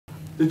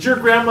Did your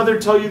grandmother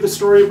tell you the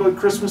story about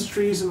Christmas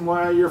trees and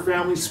why your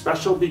family's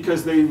special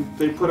because they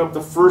put up the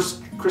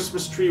first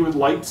Christmas tree with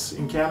lights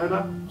in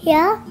Canada?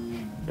 Yeah.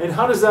 And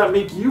how does that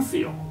make you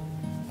feel?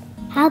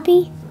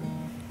 Happy.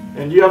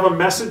 And do you have a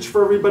message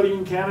for everybody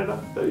in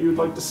Canada that you'd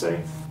like to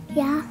say?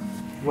 Yeah.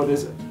 What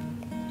is it?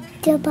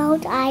 It's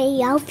about I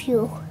love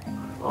you.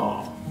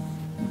 Oh,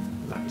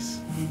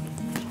 nice.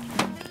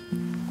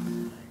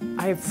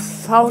 I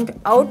found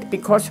out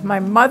because my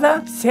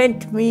mother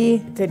sent me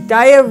the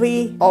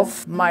diary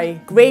of my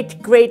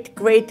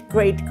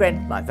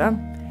great-great-great-great-grandmother,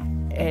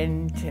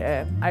 and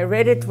I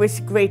read it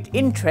with great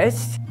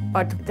interest,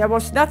 but there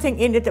was nothing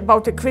in it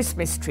about a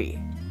Christmas tree.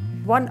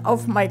 One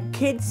of my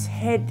kids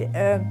had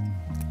a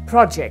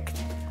project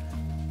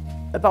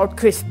about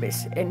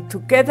Christmas, and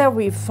together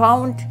we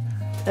found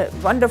a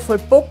wonderful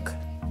book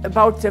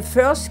about the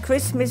first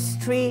Christmas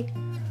tree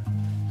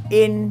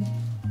in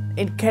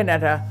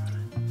Canada.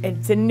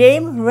 And the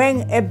name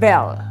rang a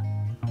bell.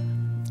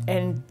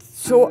 And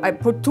so I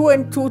put 2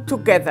 and 2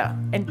 together.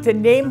 And the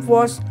name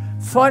was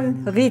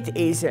von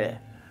Riedesel.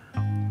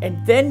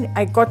 And then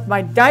I got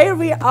my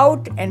diary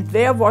out, and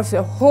there was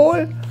a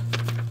whole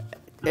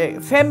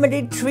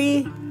family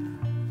tree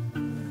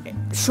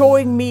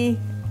showing me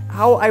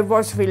how I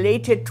was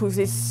related to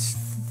this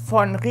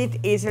von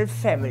Riedesel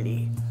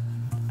family.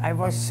 I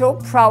was so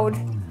proud,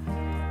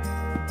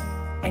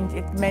 and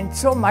it meant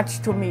so much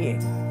to me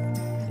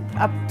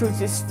up to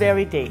this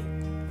very day.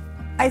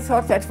 I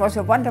thought that was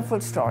a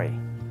wonderful story.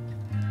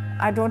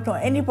 I don't know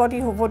anybody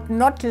who would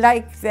not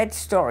like that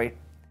story.